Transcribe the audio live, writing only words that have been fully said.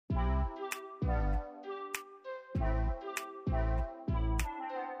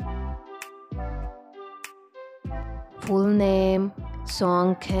Full name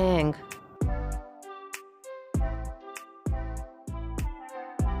Song Kang.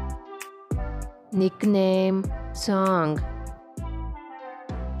 Nickname Song.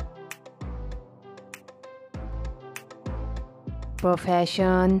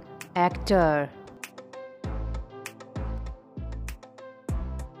 Profession actor.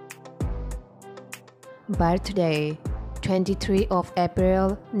 Birthday 23 of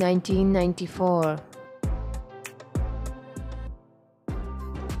April 1994.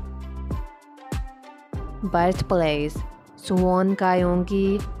 Birthplace Suwon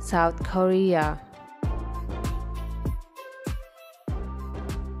Gyeonggi, South Korea.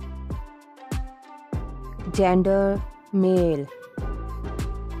 Gender male.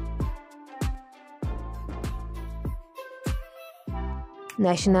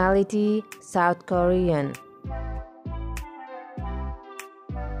 Nationality South Korean.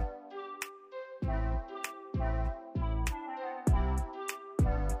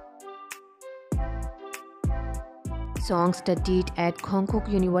 Song studied at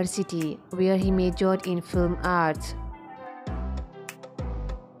Konkuk University, where he majored in film arts.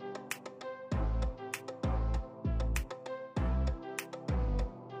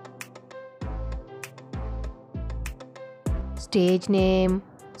 Stage name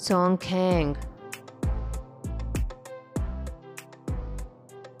Song Kang.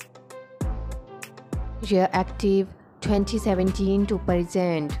 Year active 2017 to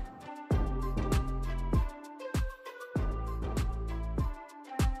present.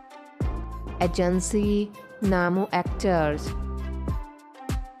 Agency Namu Actors.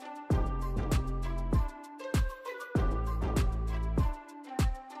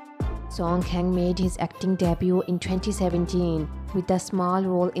 Song Kang made his acting debut in 2017 with a small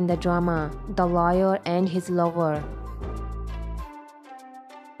role in the drama The Lawyer and His Lover.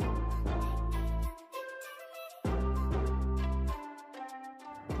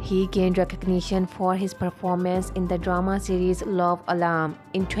 He gained recognition for his performance in the drama series Love Alarm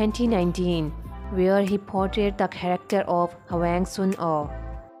in 2019, where he portrayed the character of Hwang Sun-oh.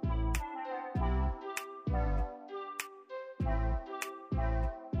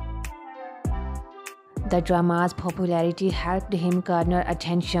 The drama's popularity helped him garner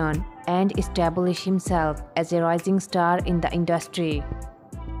attention and establish himself as a rising star in the industry.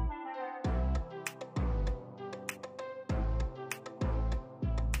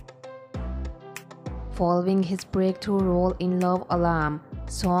 Following his breakthrough role in Love Alarm,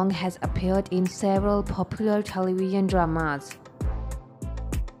 Song has appeared in several popular television dramas.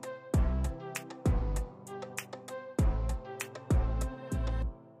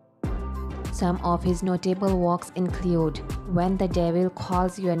 Some of his notable works include When the Devil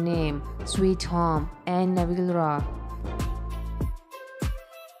Calls Your Name, Sweet Home, and Navillera.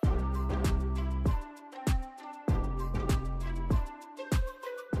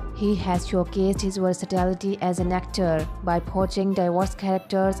 He has showcased his versatility as an actor by portraying diverse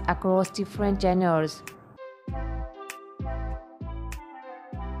characters across different genres.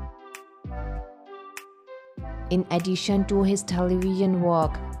 In addition to his television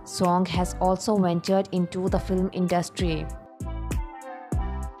work, Song has also ventured into the film industry.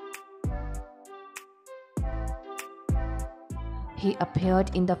 He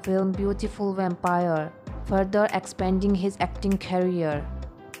appeared in the film Beautiful Vampire, further expanding his acting career.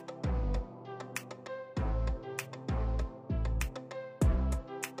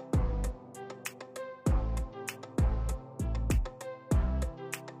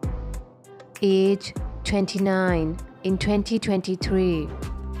 Age 29 in 2023.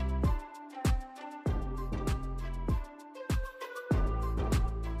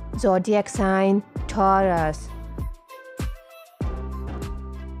 Zodiac sign Taurus.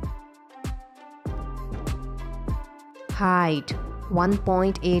 Height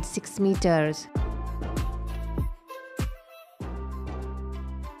 1.86 meters.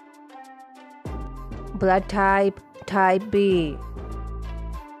 Blood type type B.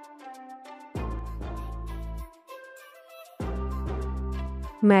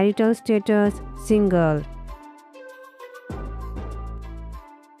 Marital status single.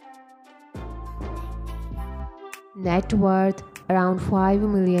 Net worth around $5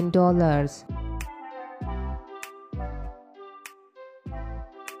 million.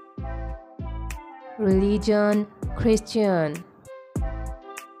 Religion Christian.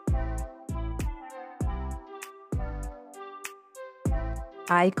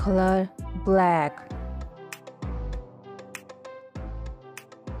 Eye color black.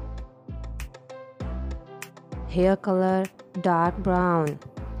 Hair color dark brown.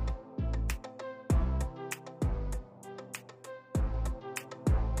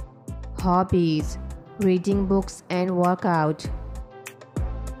 Hobbies: reading books and workout.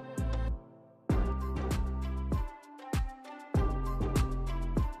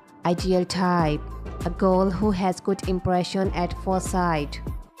 Ideal type: a girl who has good impression at first sight.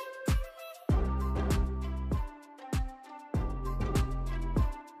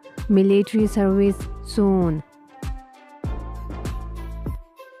 Military service soon.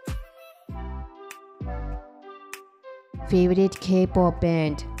 Favorite K-pop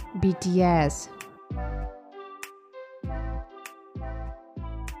band: BTS.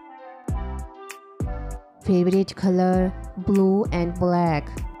 Favorite color: blue and black.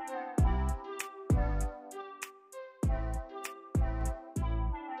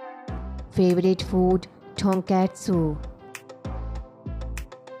 Favorite food: tonkatsu.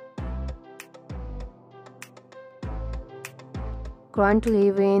 Currently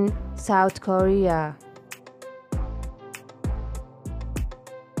live in South Korea.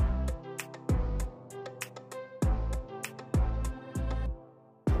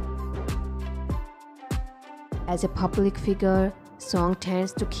 As a public figure, Song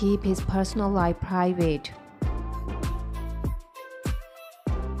tends to keep his personal life private.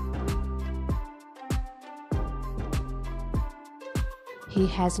 He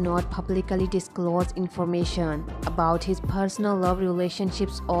has not publicly disclosed information about his personal love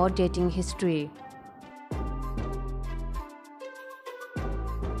relationships or dating history.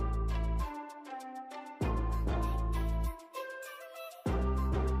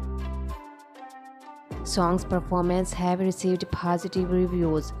 Song's performance have received positive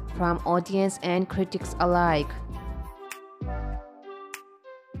reviews from audience and critics alike.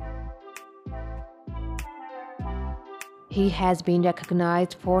 He has been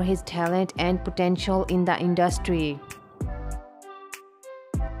recognized for his talent and potential in the industry.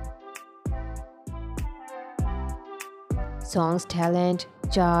 Song's talent,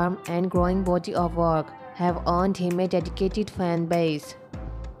 charm, and growing body of work have earned him a dedicated fan base.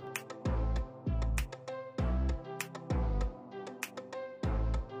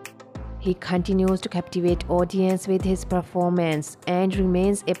 He continues to captivate audience with his performance and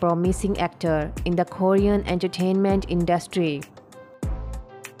remains a promising actor in the Korean entertainment industry.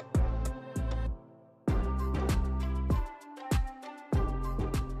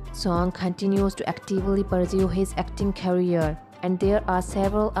 Song continues to actively pursue his acting career, and there are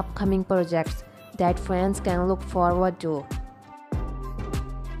several upcoming projects that fans can look forward to.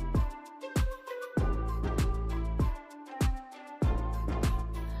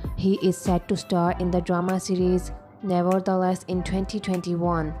 He is set to star in the drama series Nevertheless in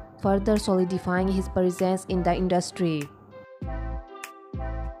 2021, further solidifying his presence in the industry.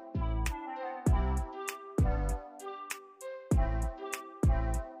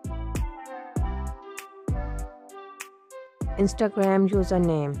 Instagram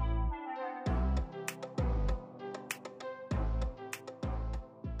username